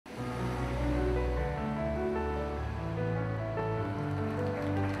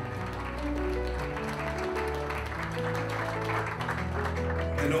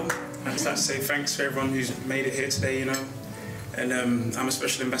all. I'd just like to say thanks to everyone who's made it here today, you know. And I'm a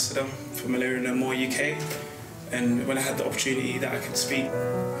special ambassador for Malaria No More UK. And when I had the opportunity that I could speak,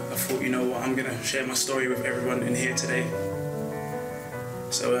 I thought, you know what, I'm gonna share my story with everyone in here today.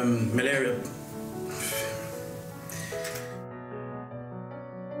 So, malaria.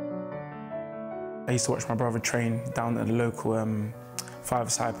 I used to watch my brother train down at the local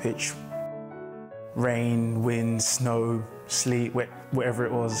five-a-side pitch. Rain, wind, snow, sleet, whatever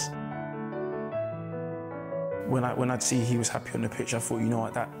it was. When I'd see he was happy on the pitch, I thought, you know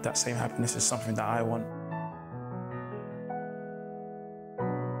what, that same happiness is something that I want.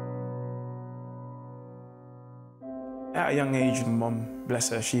 At a young age, my mum, bless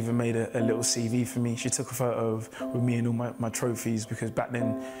her, she even made a little CV for me. She took a photo with me and all my trophies, because back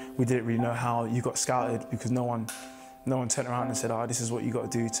then we didn't really know how you got scouted, because no one turned around and said, oh, this is what you got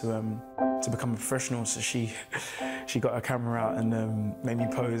to do to become a professional. So she got her camera out and made me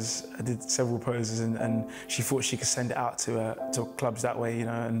pose. I did several poses, and she thought she could send it out to clubs that way, you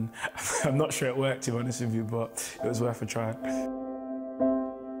know, and I'm not sure it worked, to be honest with you, but it was worth a try.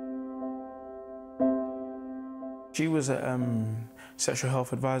 She was a sexual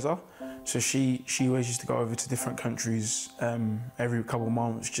health advisor, so she always used to go over to different countries every couple of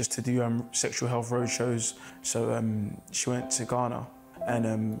months just to do sexual health roadshows. So she went to Ghana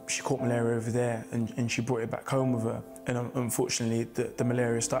and she caught malaria over there, and she brought it back home with her. And unfortunately, the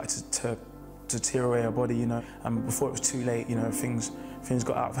malaria started to tear away her body, you know. And before it was too late, you know, things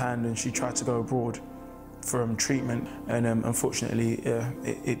got out of hand, and she tried to go abroad for treatment, and unfortunately,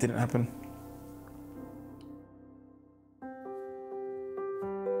 it didn't happen.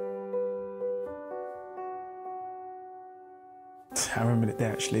 I remember it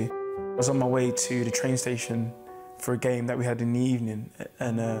there, actually. I was on my way to the train station for a game that we had in the evening,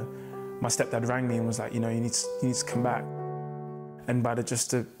 and my stepdad rang me and was like, you know, you need to come back. And by the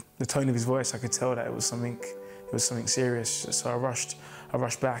tone of his voice, I could tell that it was something serious. So I rushed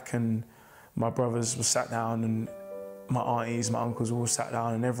back, and my brothers were sat down, and my aunties, my uncles were all sat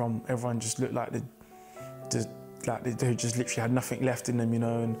down, and everyone just looked like they just literally had nothing left in them, you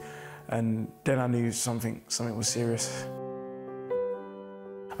know. And then I knew something was serious.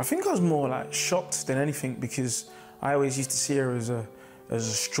 I think I was more like shocked than anything, because I always used to see her as a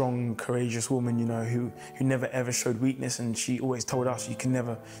strong, courageous woman, you know, who never ever showed weakness, and she always told us you can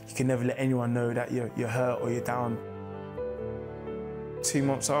never let anyone know that you're hurt or you're down. 2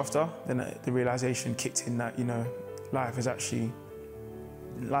 months after, then the realization kicked in that, you know, life's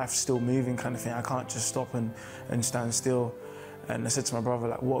still moving, kind of thing. I can't just stop and stand still. And I said to my brother,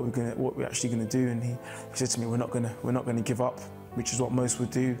 like, what are we actually gonna do? And he said to me, we're not gonna give up, which is what most would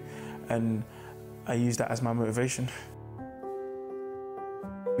do. And I used that as my motivation.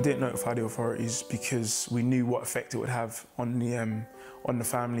 We didn't notify the authorities because we knew what effect it would have on the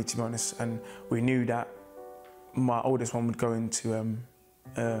family, to be honest. And we knew that my oldest one would go into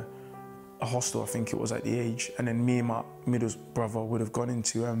a hostel, I think it was, at the age, and then me and my middle brother would have gone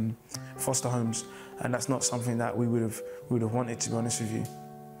into foster homes, and that's not something that we would have wanted, to be honest with you.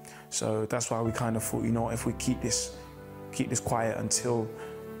 So that's why we kind of thought, you know, if we keep this quiet until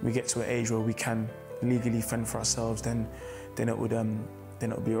we get to an age where we can legally fend for ourselves, then it would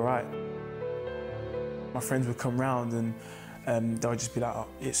be all right. My friends would come round and they would just be like, oh,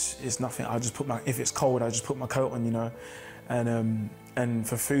 it's nothing. If it's cold, I'll just put my coat on, you know. And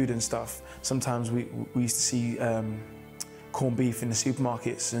for food and stuff, sometimes we used to see corned beef in the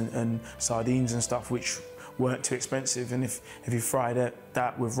supermarkets and sardines and stuff, which weren't too expensive. And if you fry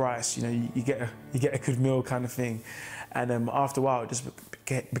that with rice, you know, you get a good meal, kind of thing. And after a while, it just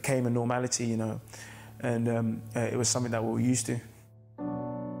became a normality, you know, and it was something that we were used to.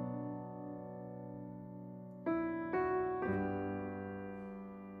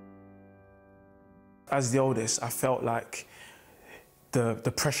 As the oldest, I felt like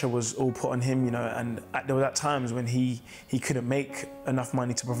the pressure was all put on him, you know, and there were times when he couldn't make enough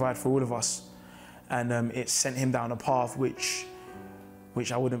money to provide for all of us, and it sent him down a path which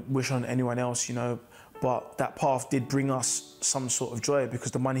I wouldn't wish on anyone else, you know. But that path did bring us some sort of joy,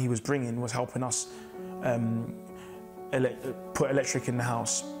 because the money he was bringing was helping us put electric in the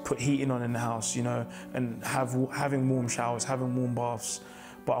house, put heating on in the house, you know, and having warm showers, having warm baths.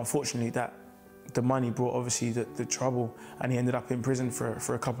 But unfortunately, the money brought obviously the trouble, and he ended up in prison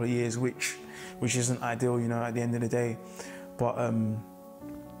for a couple of years, which isn't ideal, you know, at the end of the day. But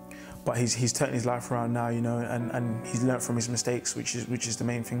he's turned his life around now, you know, and he's learnt from his mistakes, which is the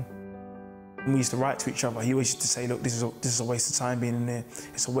main thing. We used to write to each other. He always used to say, look, this is a waste of time being in there.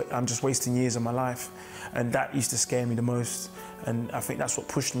 I'm just wasting years of my life. And that used to scare me the most. And I think that's what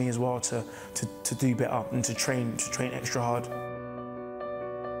pushed me as well to do better and to train extra hard.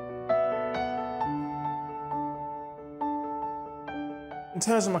 In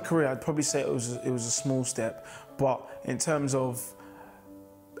terms of my career, I'd probably say it was a small step, but in terms of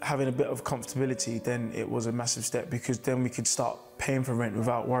having a bit of comfortability, then it was a massive step, because then we could start paying for rent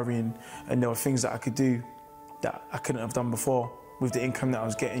without worrying, and there were things that I could do that I couldn't have done before with the income that I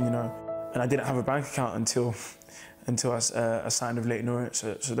was getting, you know. And I didn't have a bank account until I signed with Leyton Orient,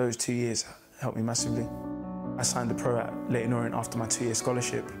 so those 2 years helped me massively. I signed the pro at Leyton Orient after my 2-year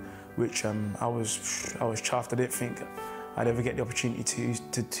scholarship, which I was chuffed. I didn't think I'd ever get the opportunity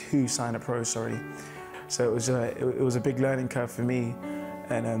to sign a pro, sorry. So it was a big learning curve for me,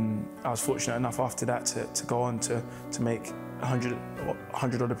 and I was fortunate enough after that to go on to make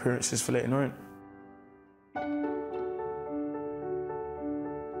 100 odd appearances for Leyton Orient.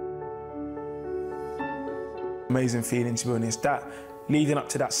 Amazing feeling, to be honest. That leading up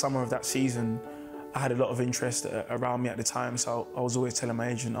to that summer of that season, I had a lot of interest around me at the time, so I was always telling my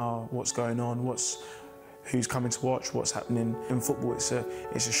agent, "Oh, what's going on? Who's coming to watch? What's happening in football?" It's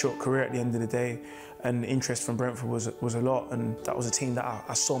a short career at the end of the day, and the interest from Brentford was a lot, and that was a team that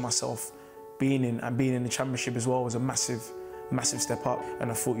I saw myself being in, and being in the Championship as well was a massive step up. And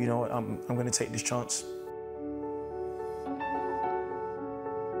I thought, you know what, I'm going to take this chance.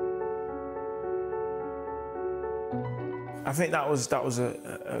 I think that was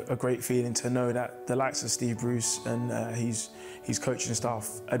a great feeling to know that the likes of Steve Bruce and his coaching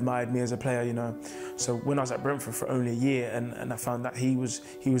staff admired me as a player, you know. So when I was at Brentford for only a year and I found that he was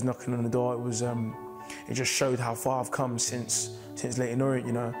knocking on the door, it just showed how far I've come since Leyton Orient,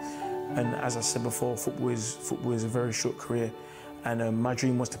 you know. And as I said before, football is a very short career, and my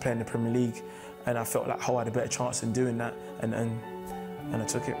dream was to play in the Premier League, and I felt like Hull had a better chance in doing that, and I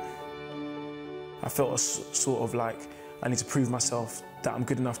took it. I felt sort of like I need to prove myself that I'm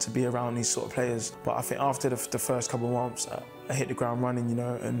good enough to be around these sort of players. But I think after the first couple of months, I hit the ground running, you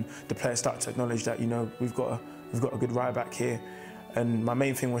know, and the players started to acknowledge that, you know, we've got a good right back here. And my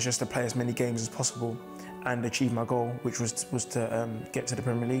main thing was just to play as many games as possible and achieve my goal, which was to get to the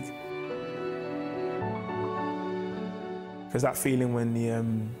Premier League. Because that feeling when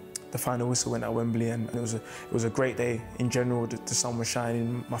the final whistle went at Wembley, and it was a great day in general. The sun was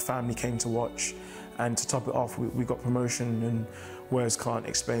shining, my family came to watch, and to top it off, we got promotion, and words can't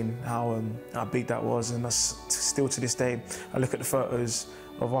explain how big that was. And still to this day, I look at the photos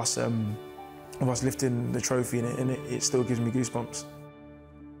of us lifting the trophy, and it still gives me goosebumps.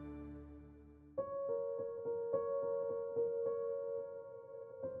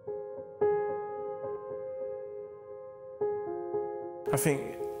 I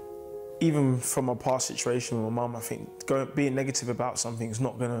think even from my past situation with my mum, I think being negative about something is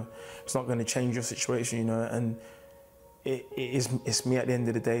not gonna change your situation, you know. And it's me at the end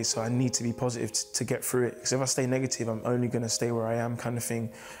of the day, so I need to be positive to get through it. Because if I stay negative, I'm only gonna stay where I am, kind of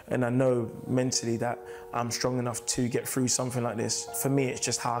thing. And I know mentally that I'm strong enough to get through something like this. For me, it's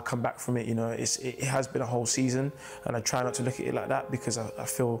just how I come back from it, you know. It has been a whole season, and I try not to look at it like that, because I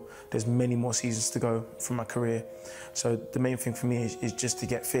feel there's many more seasons to go from my career. So the main thing for me is just to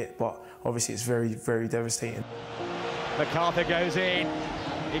get fit, but obviously it's very, very devastating. MacArthur goes in.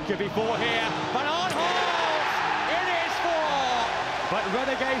 It could be 4 here, but on hold! It is 4! But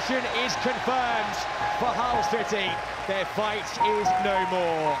relegation is confirmed for Hull City. Their fight is no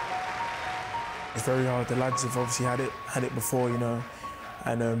more. It's very hard. The lads have obviously had it before, you know,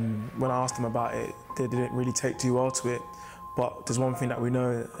 and when I asked them about it, they didn't really take too well to it. But there's one thing that we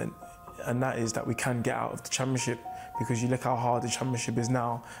know, and that is that we can get out of the Championship, because you look how hard the Championship is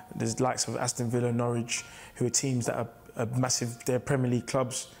now. There's the likes of Aston Villa, Norwich, who are teams that are massive, they're Premier League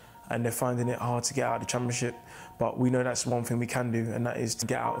clubs, and they're finding it hard to get out of the Championship. But we know that's one thing we can do, and that is to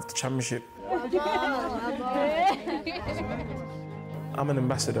get out of the Championship. I'm an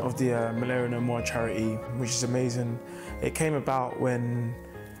ambassador of the Malaria charity, which is amazing. It came about when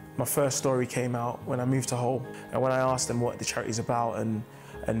my first story came out, when I moved to Hull, and when I asked them what the charity's about, and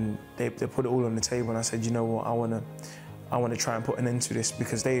they put it all on the table, and I said, you know what, I want to try and put an end to this,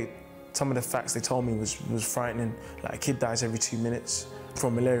 because some of the facts they told me was frightening. Like, a kid dies every 2 minutes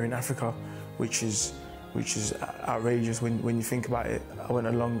from malaria in Africa, which is outrageous when you think about it. I went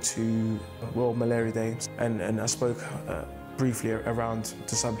along to World Malaria Day, and I spoke briefly around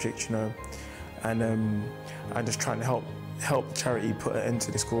the subject, you know, and I'm just trying to help the charity put an end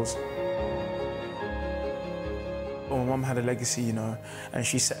to this cause. My mum had a legacy, you know, and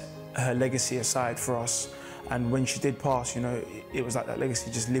she set her legacy aside for us. And when she did pass, you know, it was like that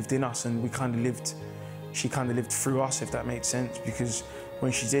legacy just lived in us, and she kind of lived through us, if that makes sense. Because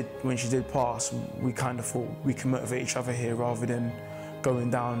when she did pass, we kind of thought we can motivate each other here, rather than going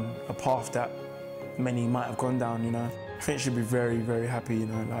down a path that many might have gone down, you know. I think she'd be very, very happy, you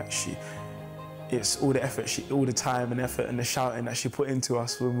know. Like, it's all the effort, all the time and effort and the shouting that she put into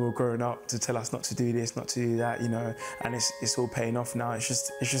us when we were growing up to tell us not to do this, not to do that, you know, and it's all paying off now. It's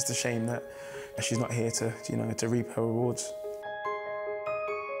just a shame that she's not here to, you know, to reap her rewards.